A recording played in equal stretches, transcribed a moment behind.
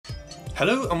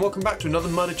Hello and welcome back to another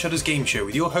MudderChudders game show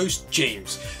with your host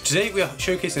James. Today we are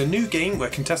showcasing a new game where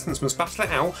contestants must battle it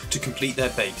out to complete their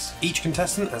base. Each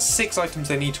contestant has 6 items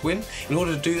they need to win. In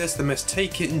order to do this they must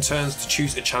take it in turns to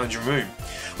choose a challenging room.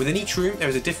 Within each room there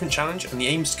is a different challenge and the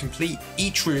aim is to complete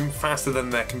each room faster than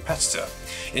their competitor.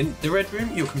 In the red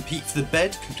room you'll compete for the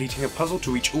bed, completing a puzzle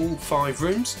to reach all 5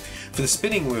 rooms. For the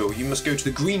spinning wheel you must go to the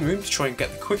green room to try and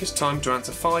get the quickest time to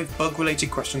answer 5 bug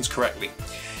related questions correctly.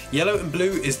 Yellow and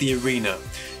blue is the arena.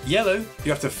 Yellow,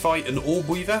 you have to fight an orb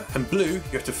weaver, and blue,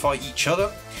 you have to fight each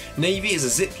other. Navy is a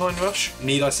zipline rush,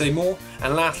 need I say more?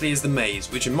 And lastly is the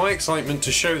maze, which in my excitement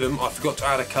to show them I forgot to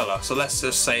add a colour, so let's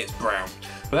just say it's brown.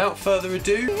 Without further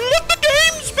ado, let the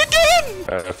games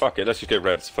begin! Fuck it, let's just go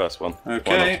red as the first one.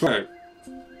 Okay.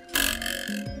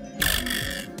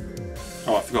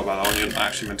 Oh, I forgot about that one, you're not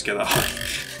actually meant to get that high.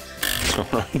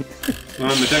 Alright.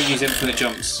 Remember, don't use infinite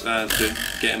jumps to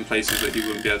get in places that you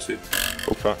wouldn't be able to.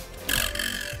 Oh fuck.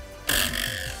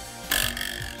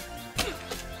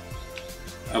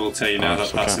 I will tell you now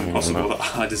that that's impossible,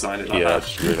 that I designed it like that. Yeah, I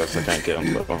just realised I can't get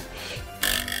onto that one.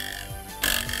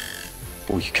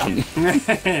 Oh, you can't.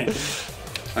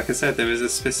 Like I said, there is a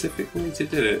specific way to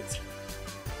do it.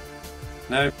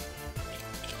 No.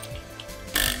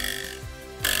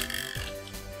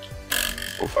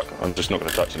 Oh fuck, I'm just not going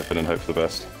to touch anything and hope for the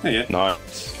best. Oh yeah.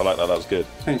 Nice, I like that, that was good.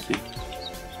 Thank you.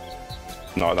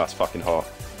 No, that's fucking hard.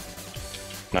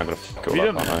 Now I'm going to fuck it all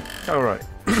up, aren't I? Alright.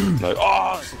 No,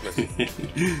 oh!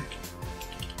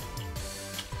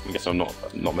 I guess I'm not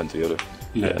meant to be able to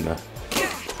get in there.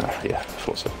 Yeah, I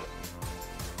thought so.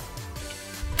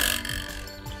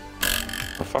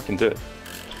 I fucking do it.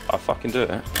 I fucking do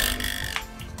it.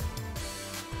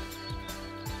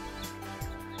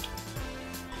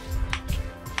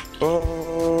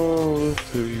 Oh,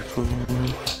 people.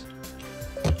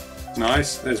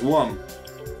 Nice, there's one.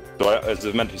 Is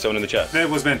there meant to be someone in the chest? There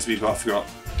was meant to be, but I forgot.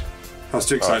 I was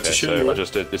too excited to show so you. I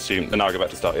just assumed, and now I go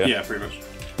back to start, yeah? Yeah, pretty much.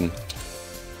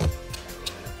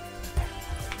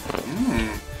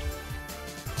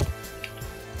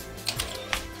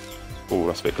 Oh,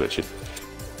 that's a bit glitchy.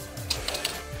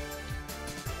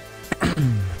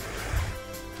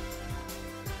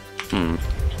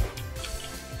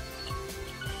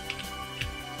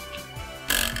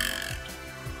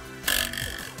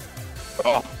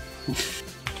 Oh.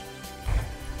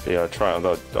 Yeah, I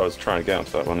was trying to get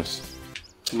onto that one.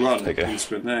 Run, okay. and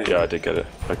sprint there. Yeah, I did get it.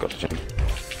 I got to jump.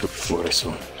 Before this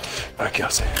one. I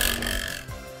got it.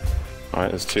 Alright,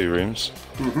 there's 2 rooms.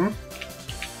 I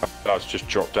was just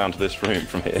dropped down to this room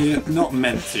from here. You're not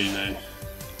meant to, no.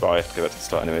 But I have to go back to the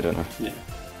start anyway, don't I? Yeah.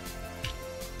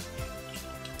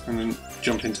 And then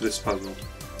jump into this puzzle.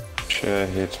 Chair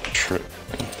hit trip.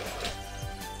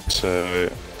 So...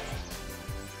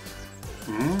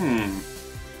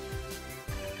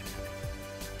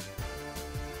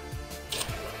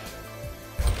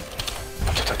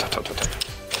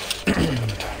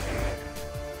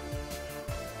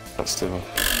 That's still...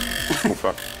 Oh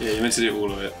fuck. Yeah, you're meant to do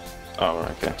all of it. Oh,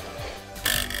 right, okay.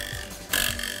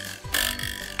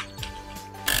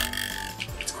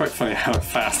 It's quite funny how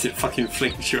fast it fucking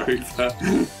flings you over.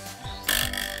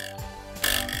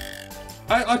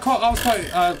 I was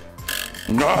quite...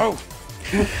 No!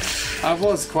 I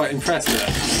was quite impressed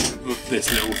with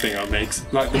this little thing I made.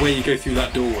 Like the way you go through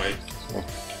that doorway.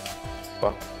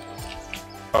 Fuck.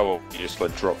 Oh, well, you just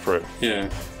like drop through. Yeah.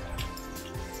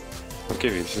 I'll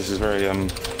give you this. This is very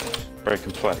very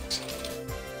complex.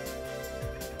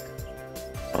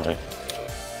 Alright.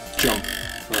 Jump.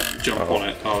 Jump on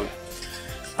it.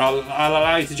 I'll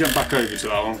allow you to jump back over to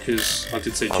that one because I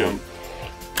did say jump.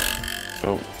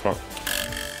 Oh fuck.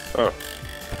 Oh.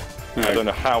 No. I don't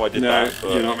know how I did that.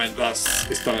 No, you're not meant.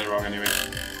 It's done it wrong anyway.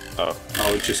 Oh.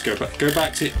 I would just go back. Go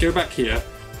back here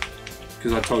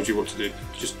because I told you what to do.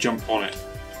 Just jump on it.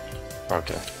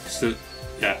 Okay. So,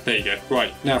 yeah, there you go.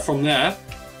 Right now, from there,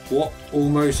 what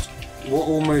almost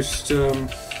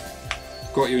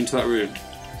got you into that room?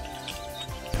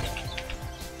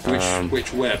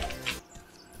 Which web?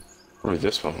 Probably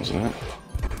this one, wasn't it?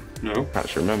 No. I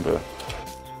actually remember.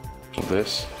 Not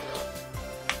this.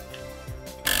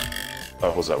 Oh,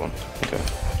 what was that one? Okay.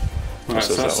 Right,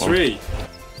 so that's 3.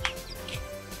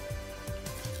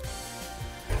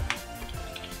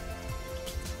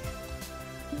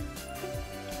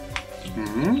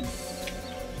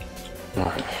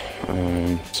 Right.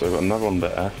 So I've got another one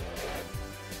there.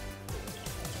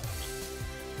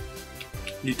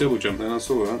 You double jump then, I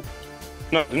saw that.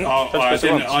 No, I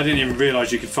didn't. I didn't even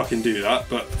realise you could fucking do that,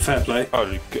 but fair play.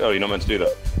 Oh, you're not meant to do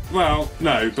that? Well,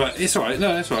 no, but it's alright.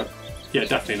 No, it's alright. Yeah,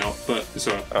 definitely not, but it's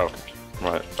alright. Oh, okay.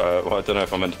 Right. Well, I don't know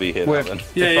if I'm meant to be here now, then.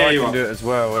 Yeah, if yeah, I you can are. do it as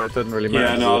well. It doesn't really matter.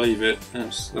 Yeah, no, I'll leave it.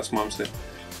 That's my mistake.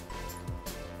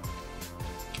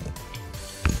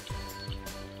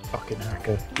 Fucking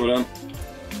hacker. Well done.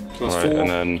 So that's Right, 4. and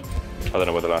then I don't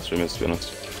know where the last room is, to be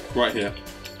honest. Right here.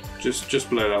 Just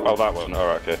below that one. Oh, that one. All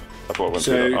right, okay. I thought I went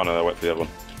So- through that. Oh no, I went through the other one.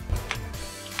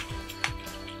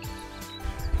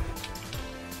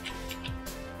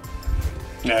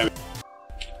 No.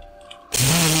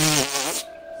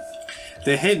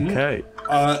 The hint. Okay.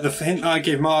 The hint I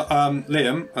gave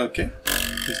Liam. Okay.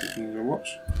 He's looking to watch.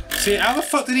 See, how the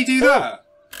fuck did he do that?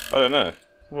 I don't know.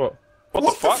 What? What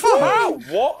What the fuck? the fuck? How?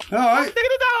 What? Alright.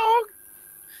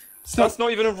 That's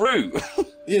not even a route.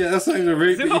 Yeah, that's not even a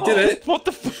route, but you did it. What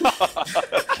the fuck?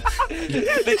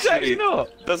 It's actually not.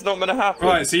 That's not going to happen.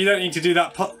 Right, so you don't need to do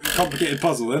that complicated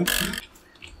puzzle then.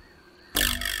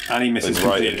 And he misses It's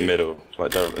right in the completely. middle.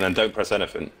 Like, and then don't press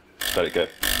anything. Let it go.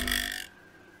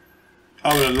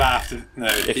 I would have laughed. No,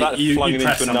 If that flung him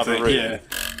press into another something, room. yeah.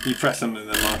 You press something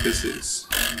then, Marcus, it's...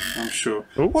 I'm sure.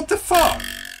 Ooh. What the fuck?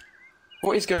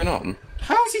 What is going on?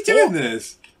 How is he doing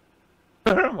this?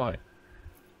 Where am I?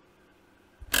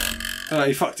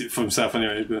 He fucked it for himself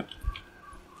anyway, but...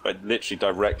 Like, literally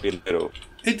directly in the middle.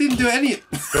 It didn't do any...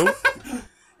 Cool.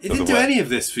 It didn't do any of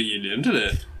this for you, Liam, did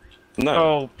it? No,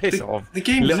 Oh, piss off. The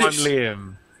game's I'm literally...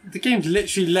 Liam. The game's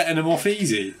literally letting him off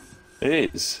easy.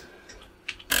 it is.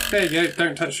 There you go,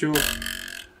 don't touch your...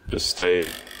 Just stay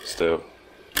still.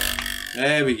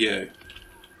 There we go.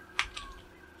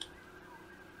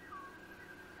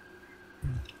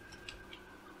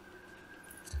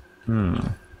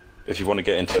 If you want to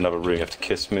get into another room, you have to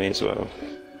kiss me as well.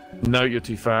 No, you're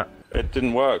too fat. It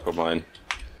didn't work on mine.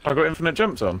 I got infinite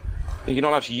jumps on. You're not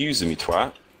allowed to use them, you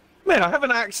twat. Man, I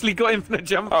haven't actually got infinite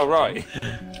jumps. Oh, right.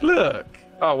 Look.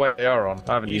 Oh, wait, they are on.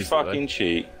 I haven't You used fucking it.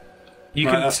 cheat. You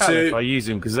Right, can that's tell 2. if I use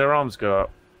them because their arms go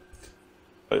up.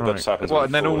 That Right. just happens. What, when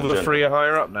and then you all fall the in 3 are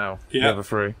higher up now? Yeah. The other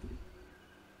 3.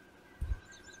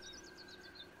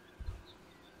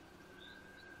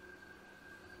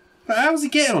 But how's he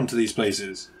getting onto these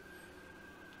places?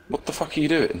 What the fuck are you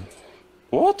doing?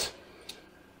 What?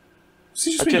 Was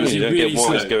he just I genuinely don't really get what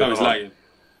slow? is going That was on. lagging.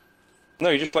 No,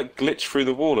 you just like glitched through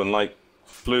the wall and like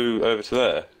flew over to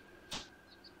there.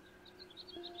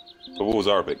 The walls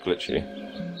are a bit glitchy.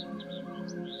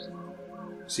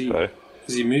 So,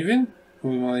 Is he moving?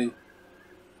 Or am I...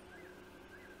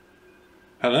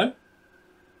 Hello?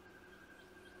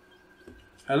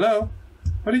 Hello?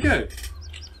 Where'd he go?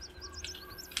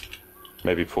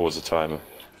 maybe pause the timer.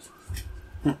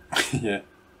 Yeah.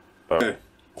 Oh. Go.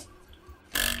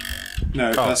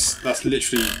 No, that's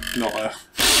literally not a...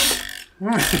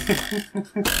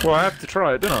 Well, I have to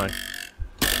try it, don't I?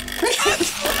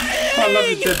 I love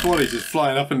the dead body just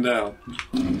flying up and down.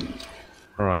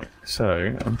 Right,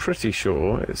 so I'm pretty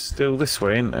sure it's still this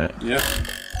way, isn't it? Yeah.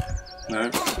 No.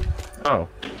 Oh.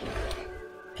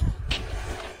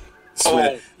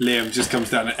 Swear, Liam just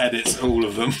comes down and edits all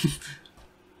of them.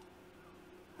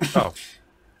 Oh.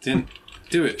 Didn't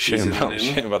do it. Shame easily,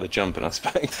 Liam. about the jumping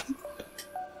aspect.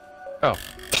 Oh.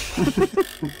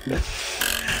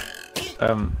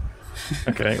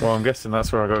 Okay, well, I'm guessing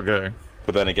that's where I gotta go.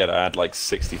 But then again, I had like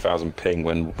 60,000 ping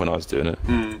when I was doing it.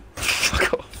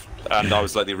 Fuck off. And I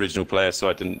was like the original player, so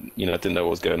I didn't know what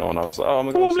was going on. I was like, oh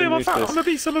my Come god, on, Liam, I'm I'm so fat.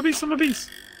 used to I'm a beast, I'm a beast,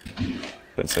 I'm a beast. this.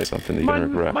 Don't say something that you're gonna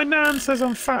regret. My nan says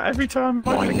I'm fat every time.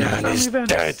 My nan is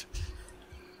dead.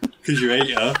 Because you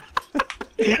ate her.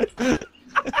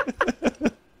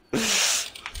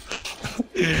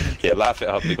 Yeah, laugh it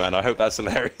up, big man. I hope that's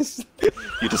hilarious.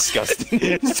 You're disgusting.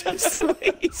 It's just the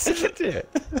way he said it.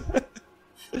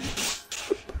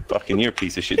 Fucking, you're a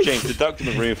piece of shit. James, deduct in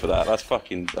the room for that. That's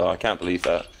fucking... Oh, I can't believe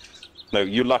that. No,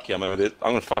 you're lucky I'm over this.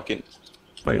 I'm gonna fucking...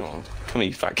 Wait. Oh, come here,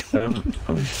 you fat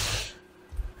cunt.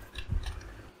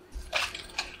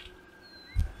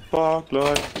 Fuck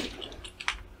life.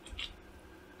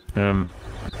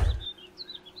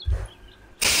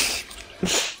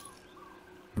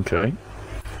 Okay.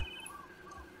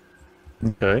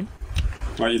 Okay.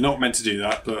 Right, you're not meant to do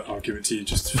that, but I'll give it to you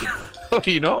just to... Oh,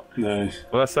 you not? No.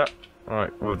 Well, that's that.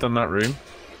 Alright, well, we've done that room.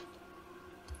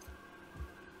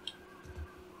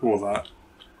 Or that.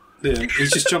 Liam,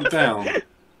 he's just jumped down.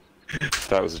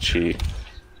 That was a cheat.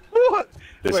 What?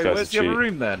 This Wait, guy's where's a the other cheat.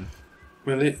 room then?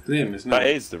 Well, Liam, isn't That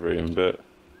it? is the room, but...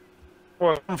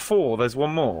 Well, on 4, there's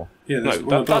one more. Yeah, No, there's one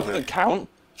that above doesn't it. count.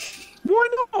 Why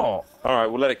not? Alright,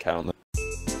 we'll let it count then.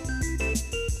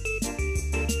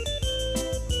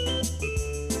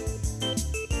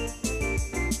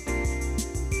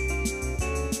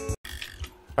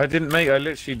 I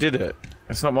literally did it.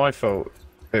 It's not my fault.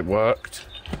 It worked.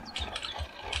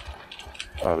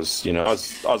 I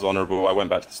was honourable. I went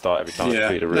back to the start every time I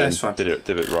completed a room. That's fine. Did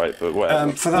it right, but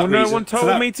whatever. For that no reason, one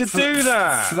told me to do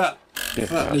that. For that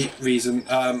reason,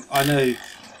 I know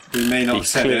we may not have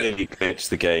said it. He clearly glitched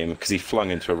the game because he flung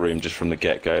into a room just from the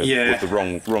get-go with the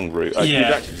wrong route.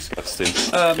 Yeah. He's actually disgusting.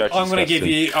 I'm going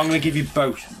to give you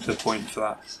both the point for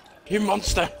that. You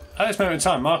monster! At this moment in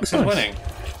time, Marcus is winning.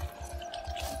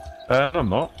 I'm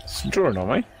not. It's drawing on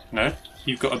me. No,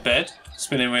 you've got a bed,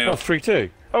 spinning wheel. Oh, 3-2.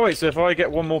 Oh wait, so if I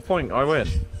get one more point, I win.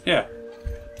 Yeah.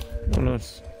 Oh,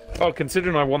 nice. Oh,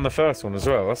 considering I won the first one as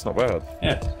well, that's not bad.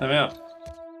 Yeah, there we are.